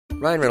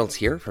Ryan Reynolds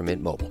here from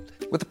Mint Mobile.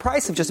 With the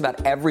price of just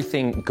about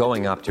everything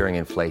going up during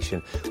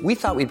inflation, we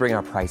thought we'd bring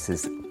our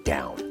prices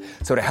down.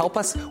 So to help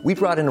us, we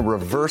brought in a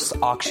reverse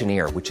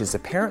auctioneer, which is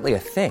apparently a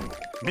thing.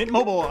 Mint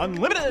Mobile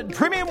Unlimited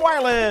Premium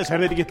Wireless. How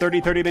to get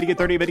 30, 30, bit to get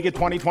 30, bit to get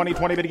 20, 20,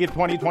 20, bit to get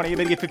 20, 20,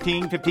 bit to get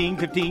 15, 15,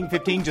 15,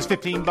 15, just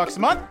 $15 a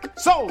month?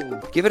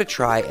 Sold! Give it a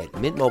try at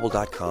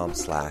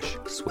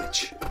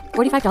mintmobile.com/switch.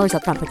 $45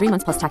 up front for 3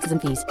 months plus taxes and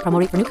fees. Promo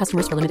rate for new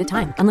customers for limited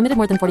time. Unlimited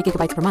more than 40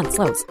 gigabytes per month.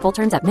 Slows full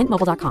terms at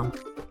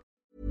mintmobile.com.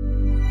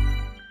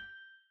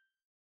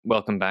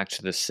 Welcome back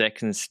to the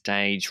second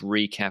stage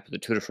recap of the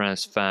Tour de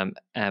France Femmes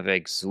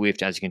avec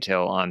Zwift. As you can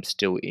tell, I'm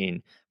still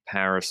in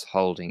Paris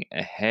holding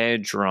a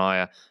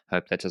hairdryer.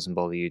 Hope that doesn't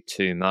bother you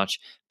too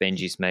much.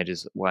 Benji's made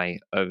his way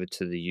over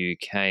to the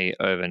UK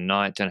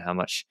overnight. Don't know how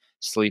much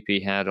sleep he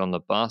had on the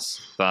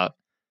bus, but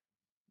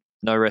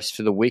no rest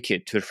for the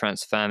wicked. Tour de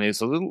France Femmes.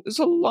 It was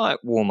a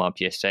light warm-up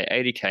yesterday.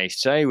 80k.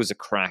 Today was a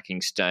cracking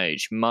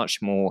stage.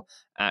 Much more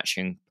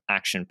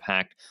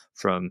action-packed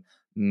from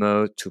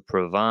Meaux to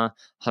Provins,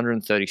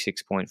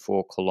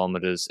 136.4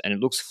 kilometers, and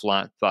it looks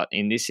flat, but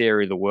in this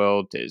area of the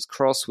world, there's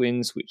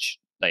crosswinds, which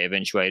they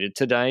eventuated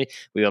today.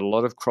 We got a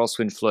lot of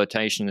crosswind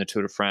flirtation in the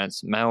Tour de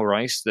France male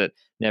race that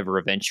never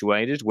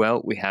eventuated.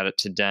 Well, we had it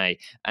today,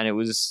 and it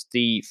was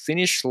the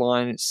finish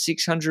line,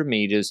 600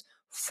 meters,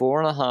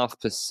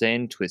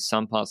 4.5%, with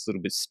some parts a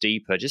little bit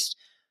steeper. Just,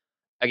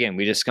 again,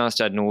 we discussed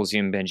ad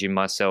nauseum, Benji and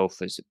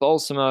myself, is it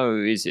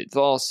Balsamo, is it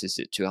Voss, is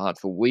it too hard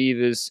for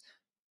Weavers?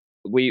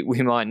 We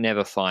might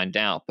never find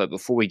out, but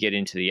before we get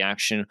into the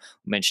action,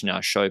 we'll mention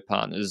our show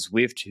partners,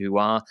 Zwift, who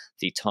are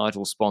the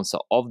title sponsor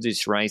of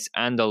this race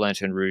and the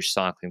Lanterne Rouge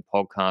Cycling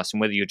Podcast.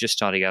 And whether you're just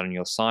starting out on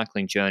your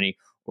cycling journey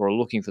or are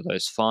looking for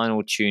those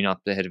final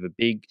tune-ups ahead of a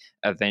big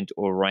event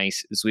or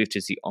race, Zwift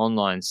is the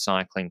online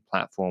cycling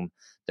platform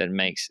that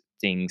makes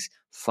things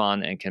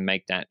fun and can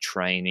make that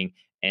training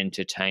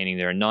entertaining.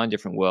 There are 9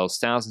 different worlds,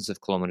 thousands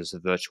of kilometers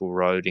of virtual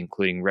road,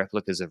 including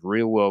replicas of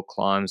real-world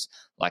climbs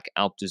like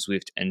Alpe du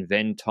Zwift and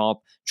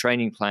Ventop,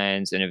 training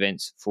plans and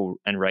events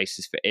and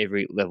races for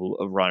every level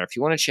of rider. If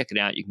you want to check it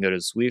out, you can go to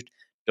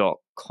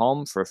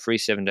Zwift.com for a free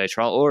 7-day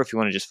trial, or if you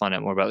want to just find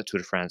out more about the Tour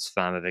de France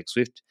Femmes avec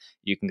Zwift,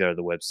 you can go to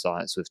the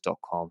website,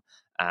 Zwift.com,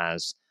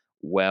 as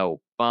well.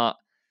 But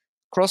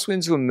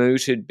crosswinds were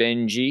mooted,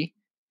 Benji,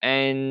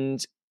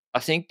 and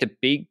I think the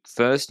big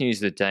first news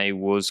of the day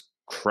was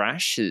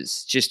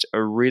crashes, just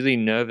a really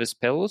nervous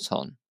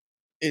peloton.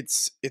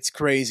 It's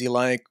crazy.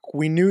 Like,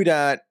 we knew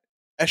that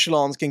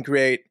echelons can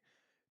create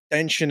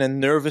tension and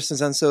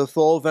nervousness and so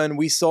forth, and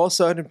we saw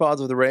certain parts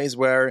of the race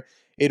where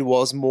it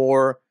was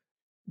more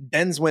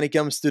dense when it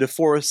comes to the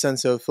forest and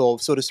so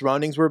forth. So the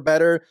surroundings were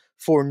better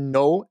for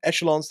no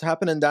echelons to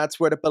happen, and that's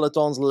where the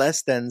peloton's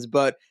less dense.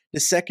 But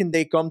the second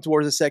they come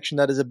towards a section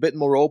that is a bit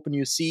more open,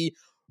 you see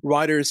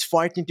riders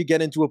fighting to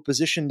get into a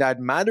position that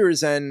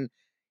matters, and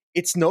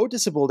it's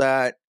noticeable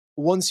that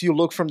once you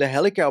look from the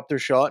helicopter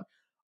shot,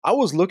 I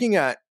was looking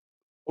at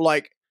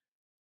like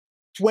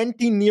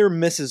 20 near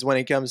misses when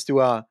it comes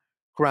to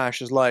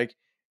crashes. Like,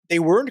 they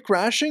weren't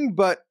crashing,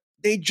 but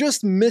they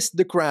just missed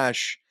the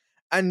crash.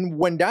 And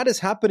when that is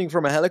happening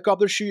from a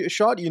helicopter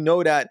shot, you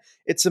know that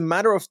it's a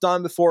matter of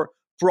time before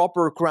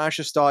proper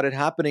crashes started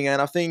happening.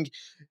 And I think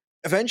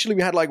eventually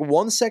we had like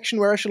one section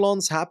where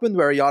echelons happened,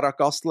 where Yara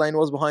Kostelein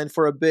was behind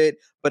for a bit,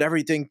 but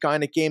everything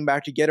kind of came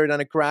back together, then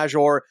a crash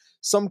or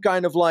some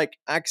kind of like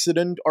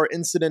accident or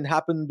incident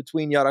happened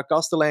between Yara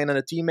Kostelein and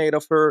a teammate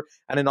of her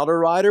and another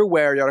rider,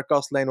 where Yara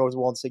Kostelein was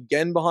once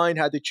again behind,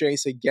 had to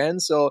chase again.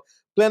 So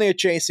plenty of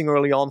chasing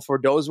early on for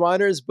those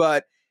riders,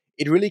 but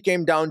it really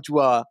came down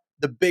to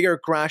the bigger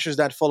crashes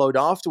that followed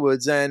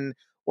afterwards. And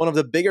one of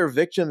the bigger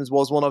victims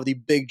was one of the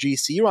big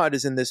GC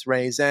riders in this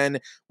race. And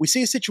we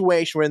see a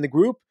situation where in the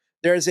group,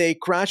 there's a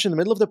crash in the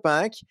middle of the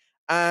pack,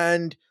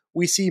 and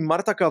we see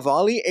Marta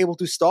Cavalli able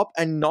to stop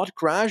and not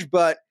crash,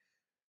 but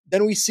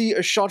then we see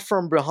a shot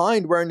from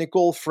behind where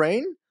Nicole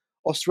Frayne,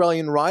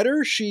 Australian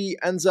rider, she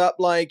ends up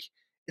like,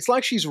 it's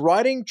like she's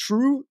riding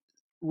through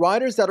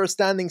riders that are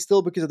standing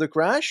still because of the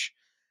crash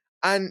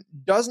and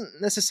doesn't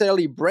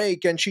necessarily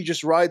brake, and she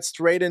just rides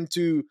straight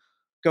into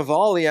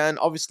Cavalli. And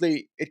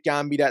obviously it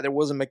can be that there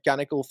was a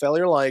mechanical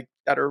failure, like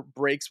that her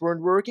brakes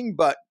weren't working,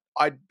 but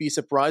I'd be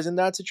surprised in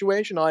that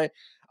situation. I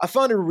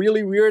found it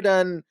really weird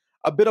and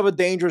a bit of a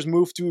dangerous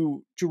move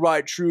to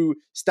ride through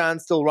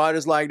standstill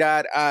riders like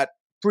that at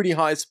pretty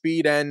high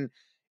speed, and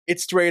it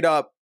straight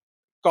up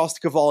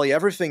cost Cavalli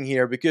everything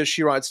here because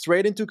she rides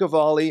straight into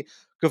Cavalli.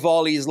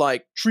 Cavalli is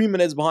like 3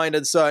 minutes behind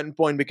at a certain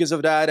point because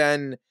of that,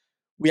 and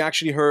we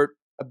actually heard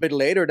a bit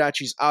later that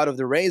she's out of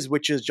the race,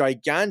 which is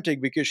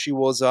gigantic because she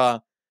was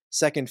a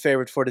second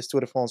favorite for this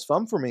Tour de France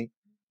Femmes for me.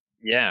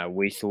 Yeah,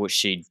 we thought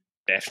she'd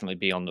definitely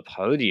be on the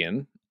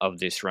podium of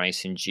this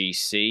race in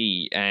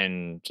GC,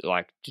 and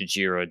like the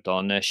Giro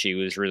Donna, she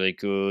was really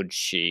good.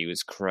 She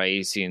was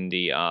crazy in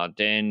the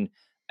Ardennes,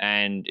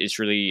 and it's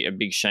really a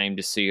big shame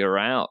to see her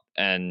out.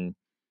 And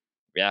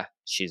yeah,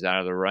 she's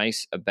out of the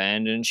race,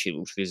 abandoned. She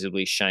looked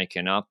visibly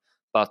shaken up.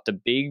 But the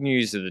big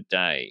news of the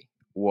day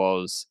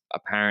was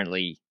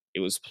apparently it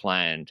was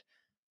planned.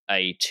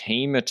 a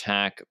team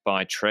attack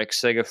by Trek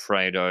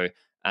Segafredo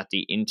at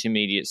the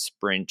intermediate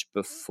sprint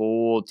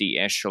before the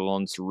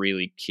echelons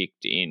really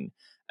kicked in.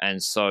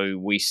 And so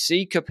we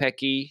see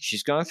Kopecky,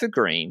 she's going for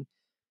green,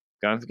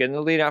 going for getting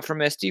the lead out from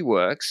SD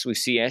Works. We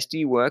see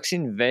SD Works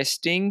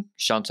investing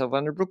Chantal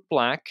van der Broek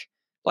Black.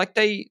 Like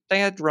they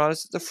had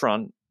riders at the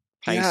front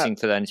pacing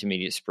for that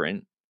intermediate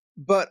sprint.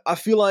 But I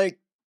feel like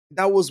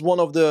that was one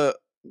of the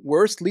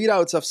worst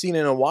leadouts I've seen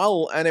in a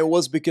while, and it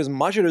was because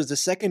Majerus, the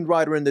second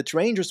rider in the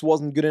train, just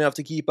wasn't good enough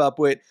to keep up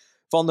with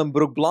Van den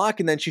Broek Black,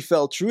 and then she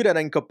fell through that,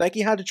 and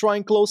Kopecky had to try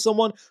and close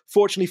someone.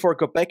 Fortunately for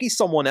Kopecky,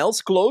 someone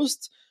else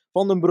closed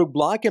Van den Broek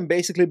Black and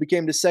basically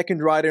became the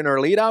second rider in her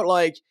leadout.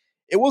 Like,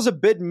 it was a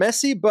bit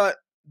messy, but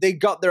they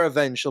got there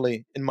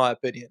eventually, in my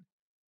opinion.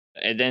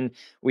 And then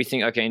we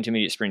think, okay,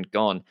 intermediate sprint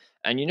gone.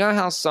 And you know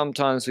how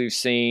sometimes we've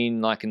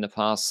seen, like in the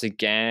past,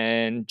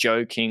 Sagan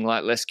joking,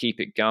 like, let's keep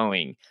it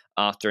going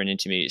after an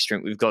intermediate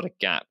sprint. We've got a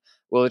gap.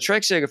 Well, the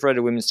Trek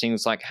Segafredo women's team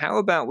was like, how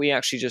about we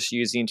actually just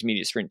use the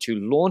intermediate sprint to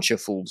launch a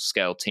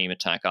full-scale team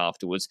attack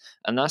afterwards?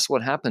 And that's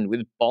what happened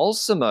with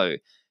Balsamo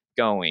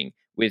going,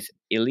 with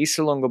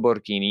Elisa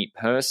Longoborghini,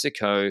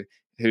 Persico,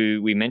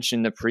 who we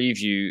mentioned in the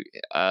preview,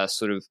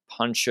 sort of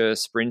puncher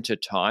sprinter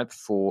type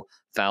for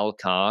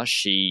Valcar.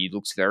 She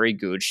looks very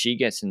good. She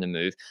gets in the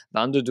move.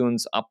 Van der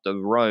Duns up the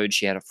road.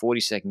 She had a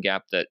 40-second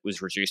gap that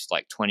was reduced to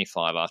like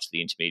 25 after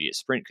the intermediate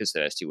sprint because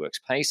of SD Works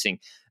pacing.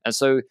 And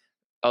so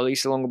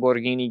Elisa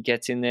Longoborghini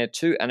gets in there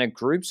too, and a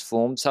group's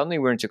formed. Suddenly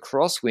we're into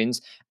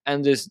crosswinds,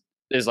 and there's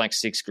like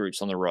 6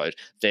 groups on the road.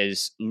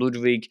 There's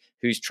Ludwig,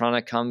 who's trying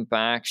to come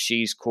back.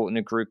 She's caught in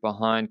a group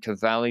behind.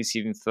 Cavalli's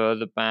even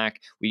further back.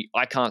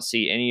 I can't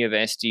see any of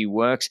SD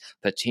Works.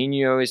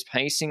 Patino is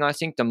pacing, I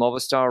think, the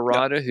Movistar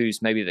rider,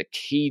 who's maybe the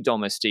key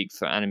domestique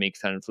for Annemiek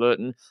van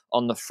Vleuten.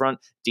 On the front,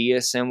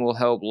 DSM will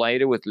help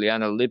later with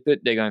Liana Lippert.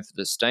 They're going for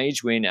the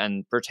stage win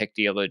and protect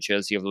the yellow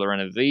jersey of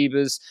Lorena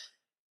Wiebes.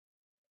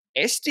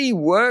 SD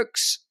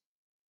Works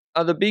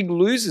are the big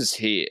losers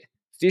here.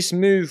 This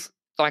move,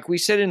 like we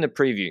said in the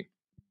preview,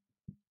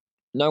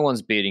 no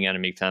one's beating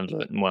Annemiek van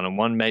Vleuten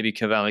one-on-one. Maybe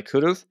Cavalli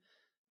could have,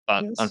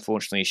 but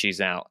unfortunately she's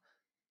out.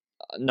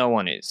 No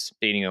one is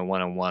beating her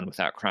one-on-one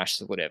without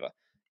crashes or whatever.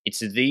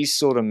 It's these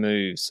sort of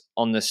moves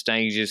on the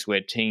stages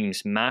where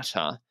teams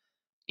matter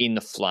in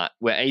the flat,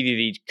 where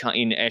AVV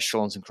in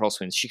echelons and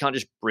crosswinds, she can't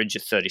just bridge a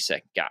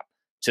 30-second gap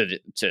to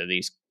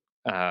these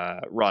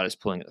riders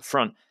pulling at the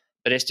front.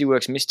 But SD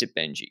Works missed it,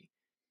 Benji.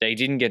 They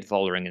didn't get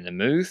Vollering in the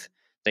move.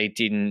 They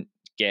didn't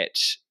get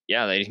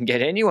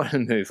anyone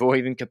in the move, or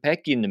even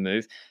Kopecky in the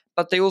move.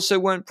 But they also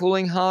weren't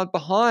pulling hard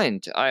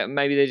behind.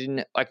 Maybe they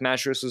didn't, like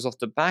Majerus was off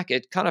the back.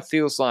 It kind of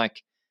feels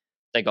like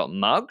they got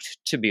mugged,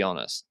 to be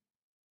honest.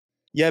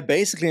 Yeah,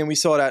 basically, and we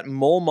saw that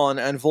Molman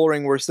and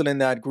Vollering were still in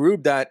that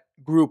group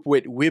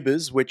with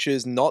Wiebes, which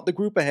is not the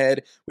group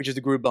ahead, which is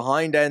the group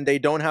behind, and they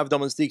don't have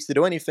domestiques to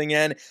do anything.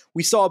 And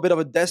we saw a bit of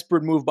a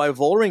desperate move by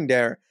Vollering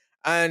there.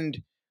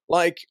 And,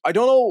 like, I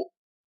don't know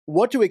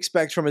what to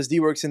expect from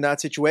SD Works in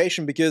that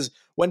situation, because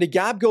when the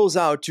gap goes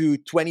out to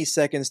 20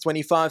 seconds,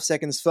 25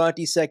 seconds,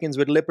 30 seconds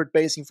with Lippert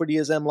pacing for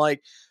DSM,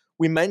 like,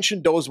 we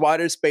mentioned those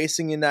riders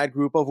pacing in that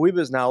group of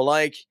Wiebes now,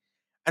 like,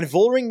 and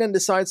Vollering then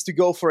decides to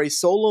go for a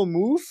solo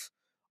move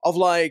of,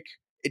 like,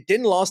 it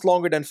didn't last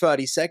longer than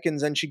 30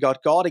 seconds and she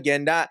got caught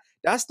again.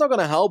 That's not going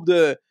to help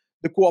the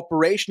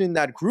cooperation in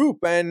that group.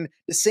 And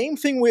the same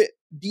thing with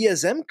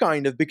DSM,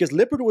 kind of, because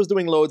Lippert was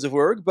doing loads of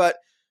work, but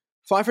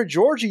Pfeiffer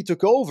Georgie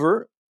took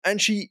over,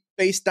 and she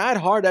paced that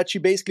hard that she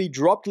basically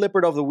dropped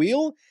Lippert off the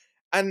wheel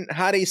and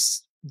had a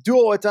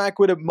duo attack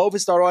with a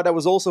Movistar rider that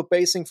was also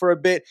pacing for a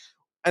bit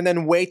and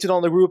then waited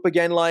on the group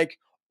again. Like,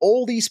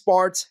 all these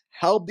parts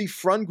help the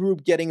front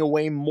group getting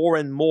away more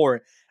and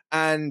more.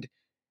 And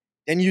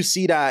then you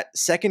see that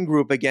second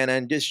group again,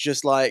 and it's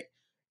just like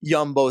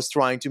Jumbo's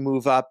trying to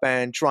move up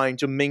and trying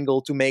to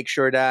mingle to make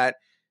sure that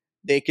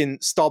they can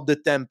stop the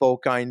tempo,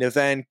 kind of,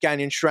 and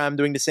Canyon Schramm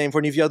doing the same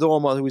for Nivea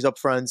Dorma, who's up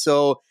front.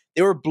 So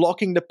they were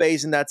blocking the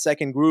pace in that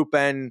second group,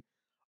 and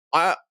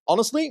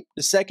honestly,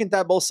 the second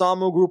that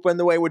Balsamo group went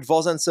away with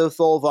Vos and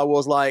Sotholv, I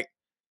was like,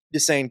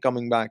 this ain't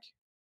coming back.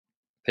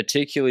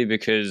 Particularly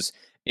because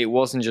it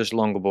wasn't just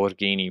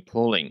Longoborghini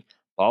pulling.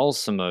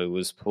 Balsamo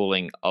was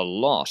pulling a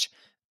lot,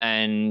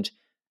 and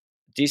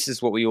this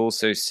is what we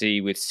also see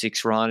with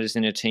 6 riders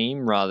in a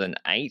team rather than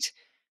 8.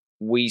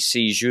 We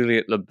see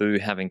Juliette Lebeau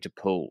having to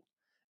pull.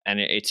 And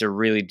it's a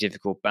really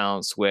difficult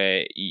balance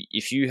where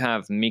if you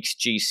have mixed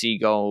GC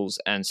goals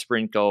and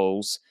sprint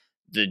goals,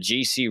 the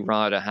GC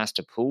rider has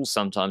to pull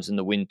sometimes in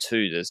the win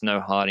too. There's no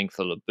hiding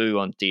for Lebeau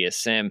on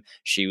DSM.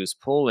 She was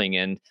pulling,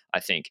 and I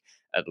think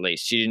at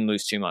least she didn't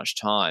lose too much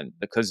time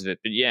because of it.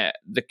 But yeah,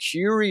 the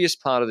curious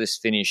part of this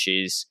finish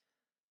is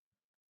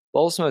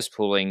Balsamo's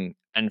pulling,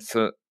 and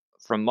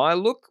from my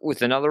look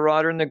with another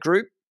rider in the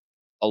group,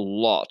 a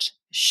lot.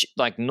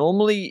 Like,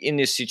 normally in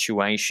this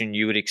situation,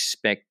 you would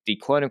expect the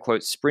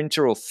quote-unquote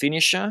sprinter or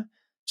finisher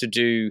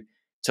to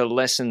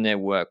lessen their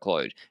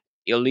workload.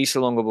 Elisa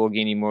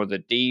Longoborghini, more of the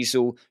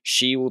diesel,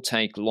 she will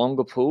take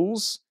longer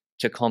pulls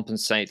to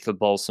compensate for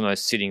Balsamo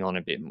sitting on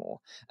a bit more.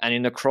 And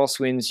in the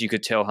crosswinds, you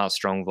could tell how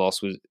strong Voss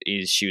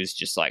is. She was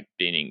just like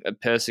binning.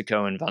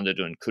 Persico and Van der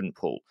Dun couldn't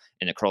pull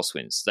in the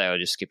crosswinds. They were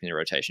just skipping the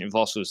rotation.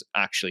 Voss was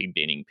actually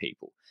binning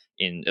people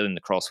in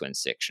the crosswind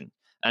section.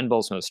 And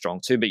Balsamo was strong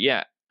too. But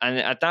yeah, and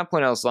at that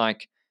point I was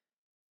like,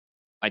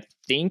 I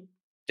think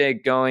they're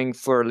going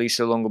for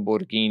Elisa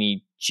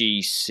Longoborghini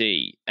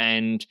GC.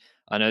 And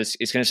I know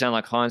it's going to sound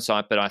like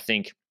hindsight, but I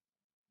think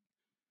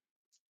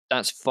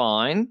that's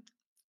fine.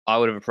 I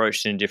would have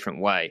approached it in a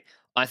different way.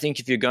 I think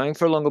if you're going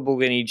for a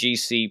Longoborghini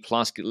GC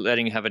plus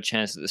letting her have a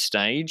chance at the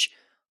stage,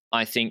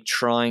 I think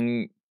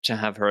trying to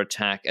have her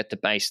attack at the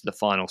base of the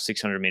final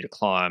 600-meter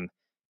climb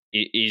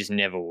is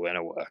never going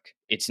to work.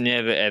 It's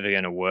never, ever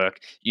going to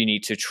work. You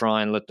need to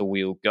try and let the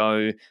wheel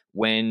go.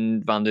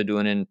 When Van der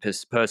Dun and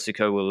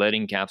Persico were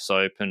letting gaps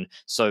open,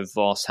 so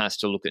Voss has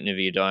to look at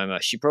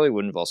Niewiadoma. She probably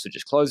wouldn't. Voss would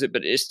just close it,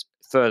 but it's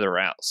further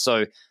out.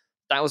 So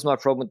that was my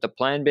problem with the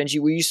plan, Benji.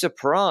 Were you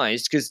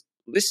surprised? Because,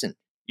 listen,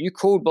 you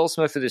called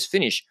Balsamo for this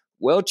finish.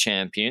 World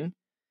champion.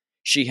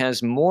 She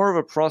has more of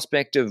a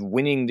prospect of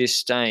winning this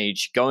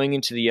stage, going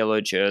into the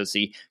yellow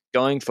jersey,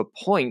 going for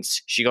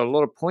points. She got a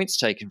lot of points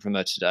taken from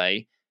her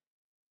today.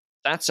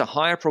 That's a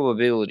higher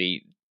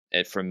probability,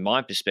 from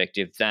my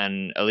perspective,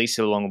 than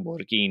Elisa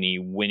Longoborghini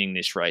winning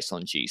this race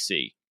on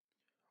GC.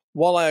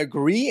 While I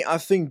agree, I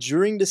think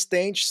during the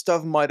stage,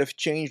 stuff might have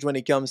changed when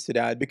it comes to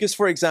that. Because,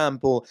 for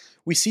example,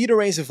 we see the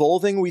race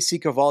evolving, we see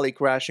Cavalli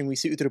crashing, we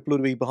see Uter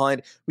Ludwig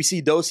behind, we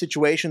see those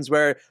situations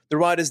where the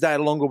riders that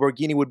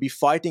Longoborghini would be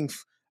fighting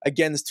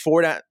against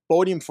for that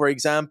podium, for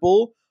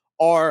example,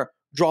 are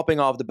dropping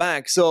off the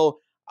back. So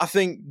I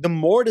think the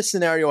more the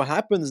scenario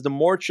happens, the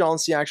more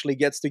chance he actually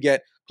gets to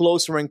get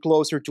closer and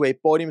closer to a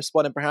podium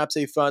spot and perhaps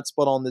a third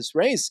spot on this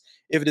race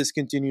if this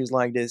continues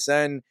like this.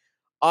 And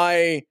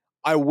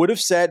I would have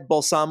said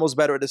Balsamo's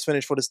better at this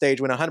finish for the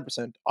stage win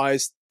 100%. I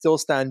still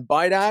stand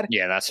by that.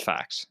 Yeah, that's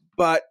facts.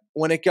 But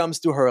when it comes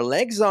to her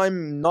legs,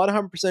 I'm not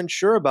 100%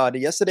 sure about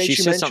it. Yesterday she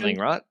said something,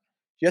 right?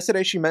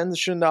 Yesterday she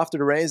mentioned after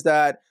the race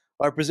that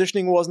her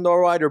positioning wasn't all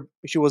right, or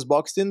she was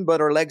boxed in,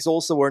 but her legs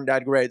also weren't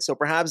that great. So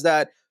perhaps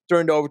that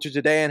turned over to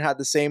today and had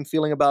the same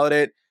feeling about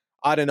it.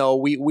 I don't know.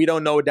 We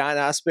don't know that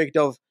aspect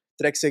of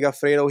Trek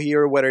Segafredo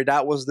here, whether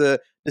that was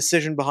the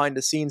decision behind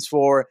the scenes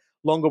for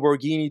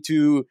Longoborghini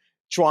to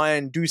try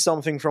and do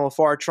something from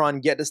afar, try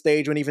and get the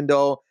stage when, even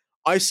though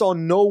I saw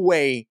no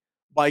way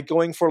by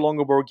going for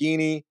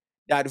Longoborghini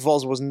that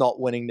Voss was not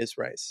winning this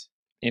race.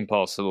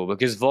 Impossible,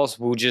 because Voss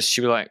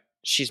she'll be like,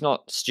 she's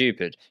not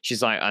stupid.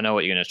 She's like, I know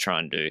what you're going to try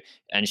and do.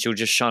 And she'll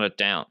just shut it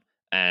down.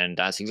 And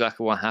that's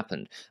exactly what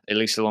happened.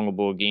 Elisa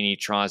Longoborghini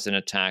tries an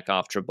attack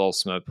after a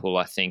Balsamo pull,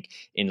 I think,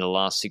 in the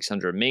last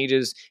 600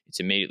 meters. It's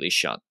immediately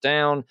shut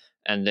down.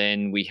 And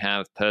then we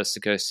have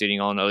Persico sitting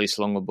on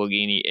Elisa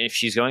Longoborghini. If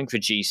she's going for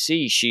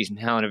GC, she's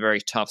now in a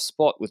very tough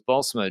spot with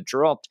Balsamo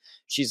dropped.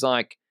 She's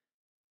like,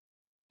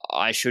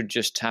 I should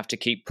just have to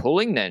keep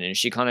pulling then. And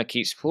she kind of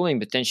keeps pulling,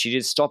 but then she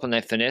did stop and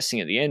they're finessing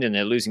at the end and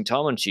they're losing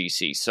time on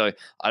GC. So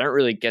I don't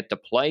really get the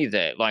play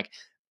there. Like,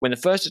 when the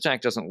first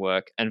attack doesn't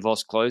work and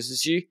Voss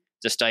closes you,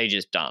 the stage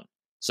is done.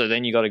 So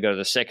then you got to go to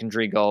the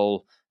secondary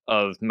goal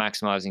of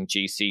maximizing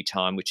GC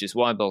time, which is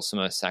why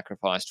Balsamo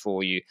sacrificed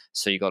for you.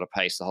 So you got to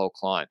pace the whole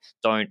climb.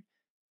 Don't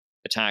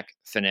attack,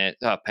 finesse,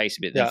 pace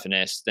a bit, then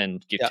finesse, then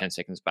give 10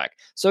 seconds back.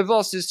 So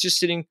Voss is just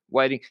sitting,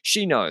 waiting.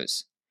 She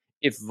knows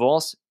if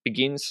Voss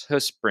begins her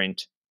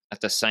sprint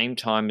at the same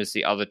time as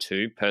the other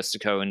two,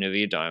 Persico and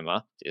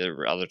Niewiadoma,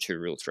 the other two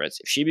real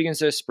threats, if she begins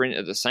her sprint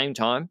at the same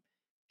time,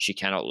 she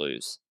cannot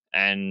lose.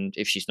 And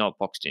if she's not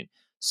boxed in.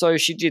 So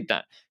she did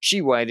that.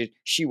 She waited,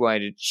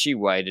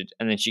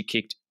 and then she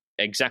kicked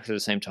exactly the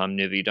same time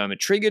Niewiadoma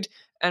triggered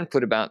and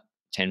put about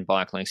 10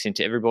 bike lengths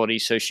into everybody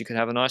so she could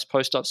have a nice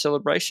post-up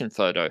celebration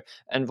photo.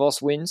 And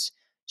Voss wins,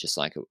 just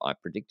like I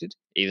predicted,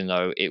 even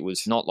though it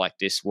was not like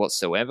this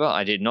whatsoever.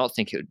 I did not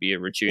think it would be a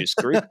reduced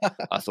group.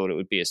 I thought it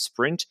would be a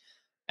sprint.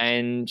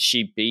 And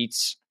she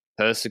beats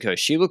Persico.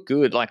 She looked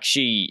good.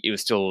 It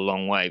was still a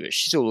long way, but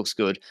she still looks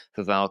good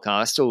for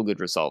Valcar. Still a good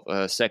result.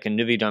 Second,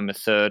 Niewiadoma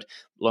third,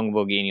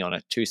 Longoborghini on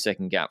a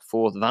 2-second gap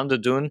fourth. Van der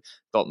Dun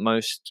got the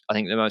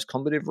most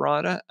competitive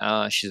rider.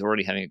 She's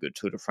already having a good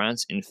Tour de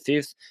France in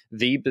fifth.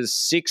 Weber's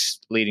sixth,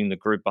 leading the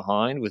group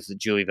behind with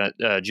Julie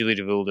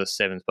de Wilde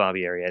seventh,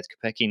 Barbieri eighth,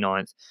 Kopecky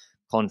ninth,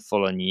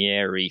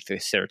 Confalonieri for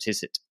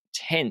Ceretis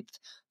 10th.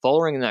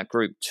 Following in that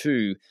group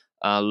too,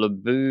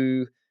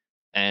 Lebu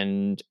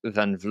and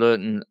Van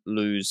Vleuten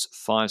lose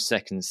 5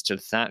 seconds to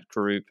that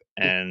group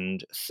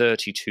and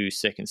 32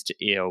 seconds to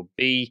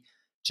ELB.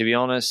 To be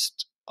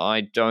honest, I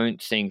don't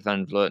think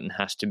Van Vleuten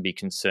has to be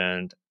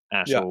concerned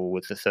at all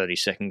with the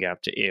 30-second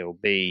gap to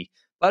ELB.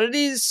 But it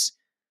is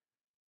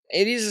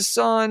a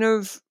sign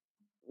of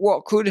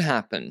what could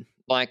happen.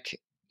 Like,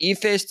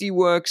 if SD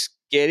Works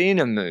get in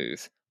a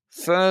move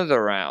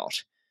further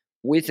out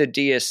with a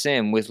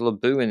DSM, with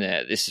Lebu in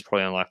there, this is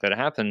probably unlikely to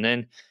happen,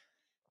 then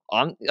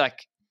I'm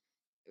like,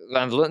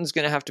 Van Vleuten's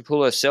going to have to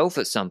pull herself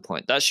at some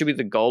point. That should be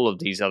the goal of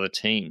these other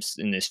teams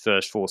in this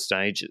first 4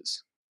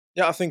 stages.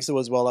 Yeah, I think so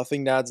as well. I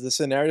think that's the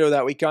scenario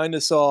that we kind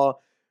of saw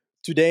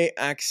today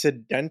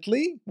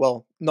accidentally.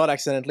 Well, not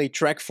accidentally,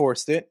 Trek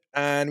forced it.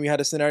 And we had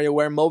a scenario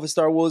where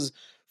Movistar was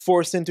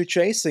forced into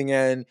chasing.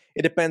 And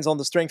it depends on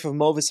the strength of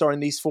Movistar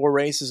in these four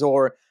races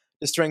or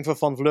the strength of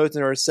Van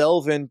Vleuten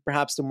herself in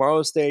perhaps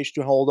tomorrow's stage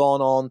to hold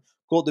on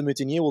Côte de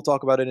Mutiny. We'll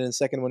talk about it in a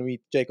second when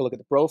we take a look at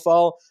the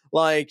profile.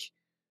 Like,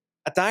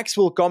 attacks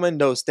will come in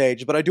those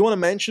stages. But I do want to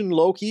mention,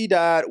 low-key,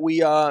 that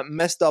we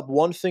messed up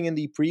one thing in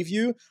the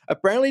preview.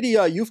 Apparently,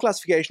 the youth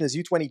classification is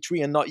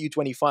U23 and not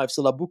U25,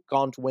 so Labouc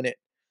can't win it.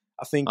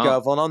 I think Van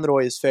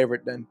Anrooy is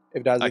favorite then,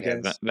 if that's the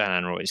case.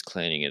 Van Anrooy is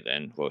cleaning it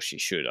then. Well, she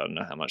should. I don't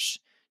know how much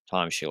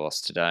time she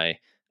lost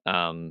today.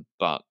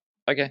 But,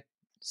 okay,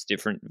 it's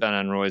different.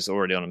 Van Anrooy is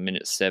already on a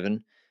minute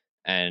 7.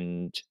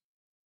 And,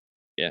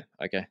 yeah,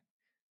 okay.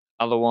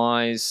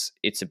 Otherwise,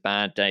 it's a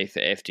bad day for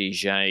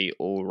FDJ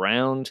all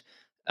round.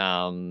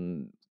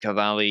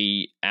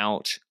 Cavalli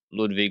out,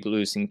 Ludwig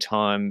losing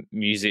time,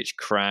 Music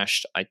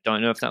crashed. I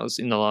don't know if that was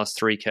in the last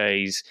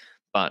 3Ks,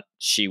 but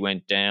she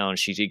went down.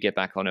 She did get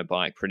back on her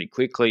bike pretty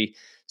quickly.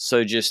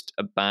 So just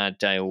a bad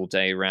day all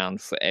day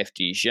round for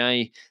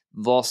FDJ.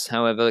 Voss,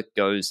 however,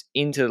 goes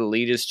into the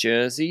leader's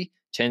jersey,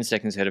 10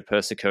 seconds ahead of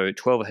Persico,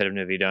 12 ahead of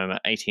Nevidoma,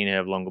 18 ahead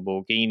of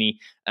Longoborghini,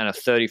 and a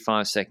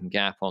 35-second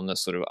gap on the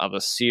sort of other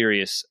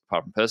serious,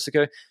 apart from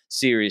Persico,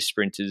 serious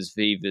sprinters,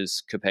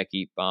 Vivas,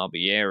 Kopecky,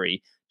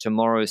 Barbieri.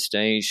 Tomorrow's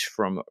stage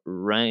from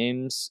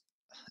Reims,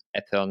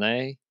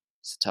 Epernay.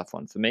 It's a tough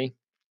one for me.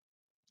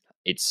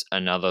 It's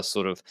another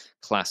sort of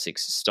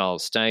classics style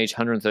stage,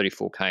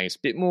 134 Ks,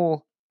 bit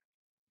more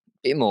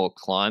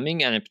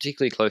climbing, and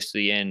particularly close to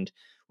the end,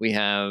 we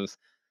have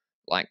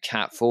like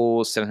Cat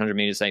Falls, 700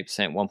 meters, 8%,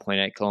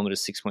 1.8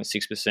 kilometers,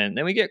 6.6%.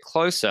 Then we get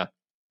closer.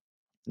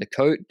 The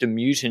Côte de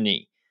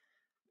Mutiny.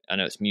 I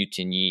know it's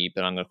Mutiny,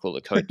 but I'm going to call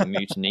it Côte de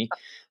Mutiny.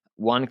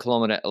 1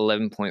 kilometer,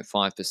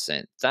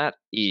 11.5%. That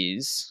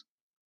is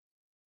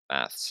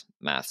maths.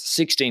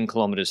 16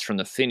 kilometers from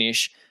the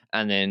finish,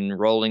 and then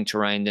rolling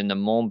terrain. Then the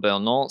Mont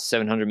Bernard,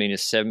 700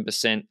 meters,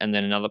 7%, and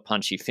then another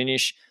punchy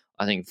finish.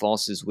 I think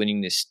Voss is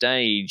winning this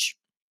stage,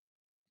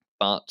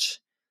 but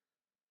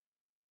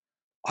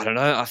I don't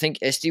know. I think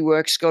SD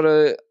Works got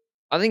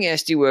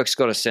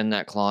to send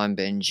that climb,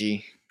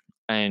 Benji,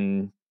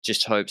 and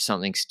just hope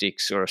something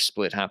sticks or a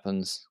split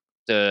happens.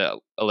 The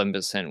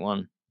 11%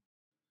 one.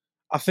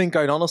 I think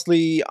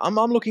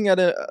I'm looking at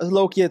a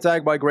low-key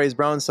attack by Grace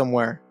Brown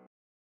somewhere.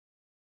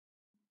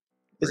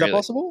 Is that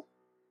possible?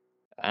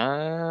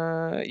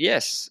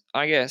 Yes,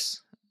 I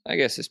guess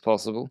it's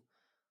possible.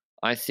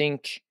 I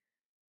think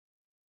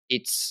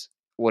it's,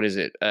 what is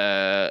it?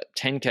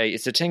 10K.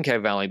 It's a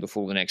 10K valley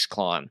before the next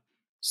climb.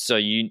 So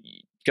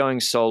going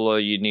solo,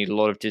 you need a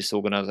lot of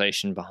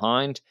disorganization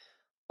behind.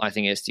 I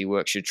think SD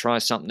Works should try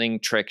something.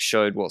 Trek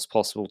showed what's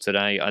possible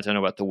today. I don't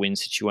know about the win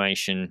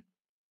situation.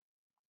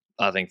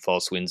 I think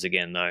Voss wins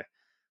again, though.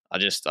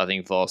 I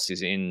think Voss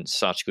is in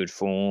such good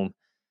form.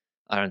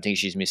 I don't think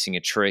she's missing a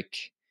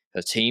trick.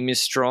 Her team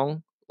is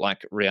strong.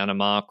 Like Rihanna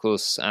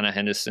Marcus, Anna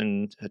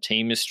Henderson, her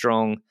team is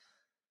strong.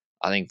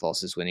 I think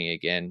Voss is winning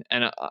again.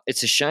 And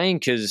it's a shame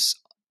because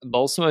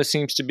Balsamo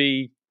seems to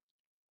be,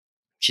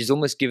 she's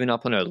almost given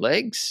up on her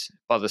legs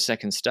by the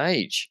second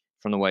stage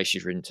from the way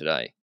she's ridden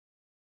today.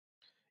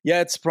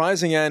 Yeah, it's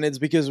surprising, and it's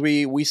because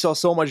we saw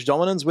so much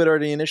dominance with her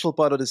the initial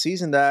part of the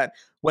season that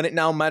when it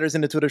now matters in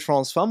the Tour de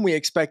France Femmes, we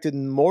expected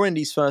more in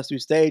these first two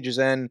stages.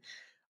 And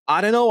I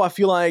don't know, I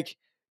feel like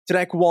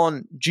Trek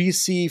won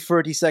GC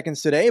 30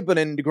 seconds today, but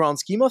in the grand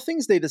scheme of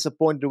things, they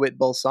disappointed with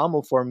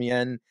Balsamo for me,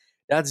 and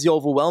that's the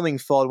overwhelming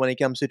thought when it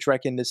comes to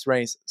Trek in this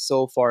race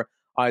so far,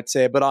 I'd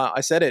say. But I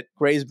said it,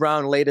 Grace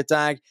Brown, late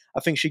attack. I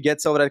think she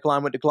gets over that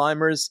climb with the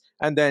climbers,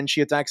 and then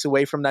she attacks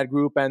away from that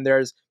group, and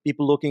there's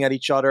people looking at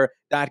each other,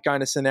 that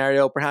kind of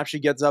scenario. Perhaps she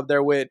gets up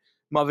there with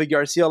Mavi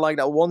Garcia like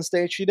that one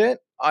stage she did.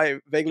 I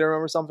vaguely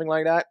remember something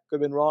like that.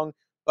 Could have been wrong.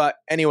 But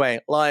anyway,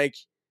 like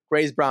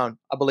Grace Brown,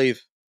 I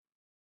believe.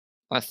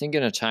 I think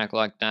an attack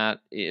like that,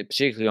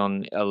 particularly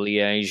on a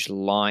Liège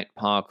light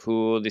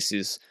parcours, this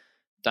is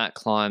that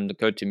climb, the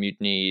Côte de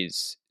Mutiny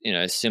is,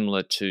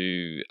 similar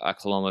to a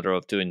kilometre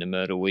of doing the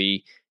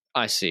Murderie.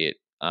 I see it,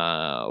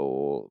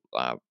 or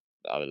a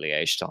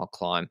Liège style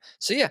climb.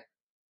 So yeah,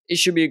 it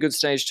should be a good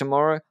stage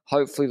tomorrow.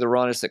 Hopefully the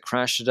riders that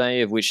crashed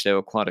today, of which there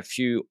were quite a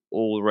few,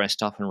 all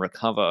rest up and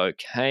recover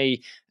okay.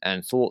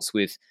 And thoughts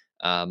with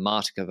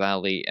Marta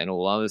Cavalli and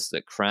all others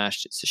that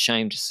crashed. It's a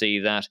shame to see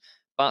that,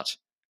 but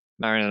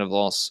Marianne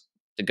Voss,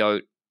 the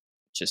GOAT,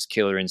 just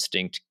killer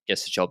instinct,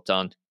 gets the job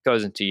done,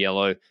 goes into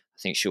yellow. I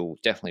think she'll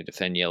definitely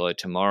defend yellow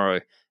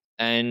tomorrow.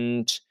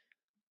 And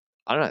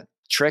I don't know,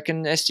 Trek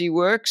and SD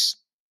Works,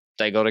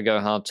 they got to go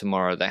hard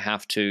tomorrow. They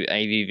have to.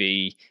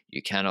 AVV,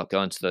 you cannot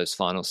go into those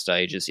final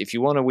stages. If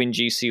you want to win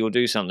GC or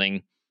do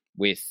something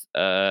with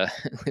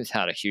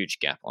without a huge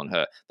gap on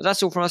her. But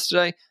that's all from us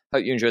today.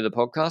 Hope you enjoyed the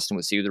podcast, and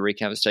we'll see you at the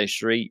recap of Stage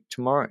 3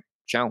 tomorrow.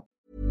 Ciao.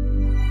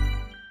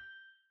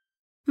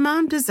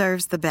 Mom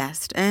deserves the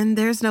best, and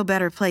there's no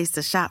better place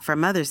to shop for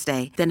Mother's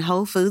Day than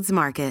Whole Foods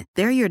Market.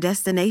 They're your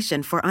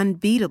destination for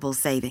unbeatable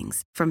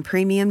savings, from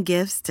premium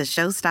gifts to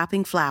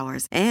show-stopping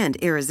flowers and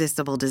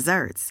irresistible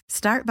desserts.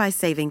 Start by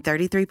saving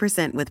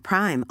 33% with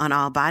Prime on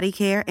all body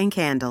care and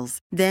candles.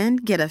 Then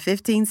get a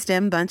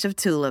 15-stem bunch of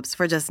tulips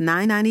for just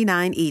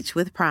 $9.99 each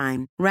with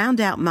Prime. Round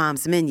out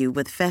Mom's menu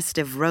with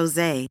festive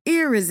rosé,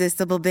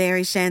 irresistible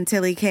berry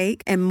chantilly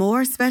cake, and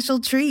more special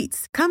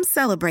treats. Come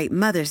celebrate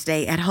Mother's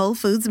Day at Whole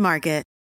Foods Market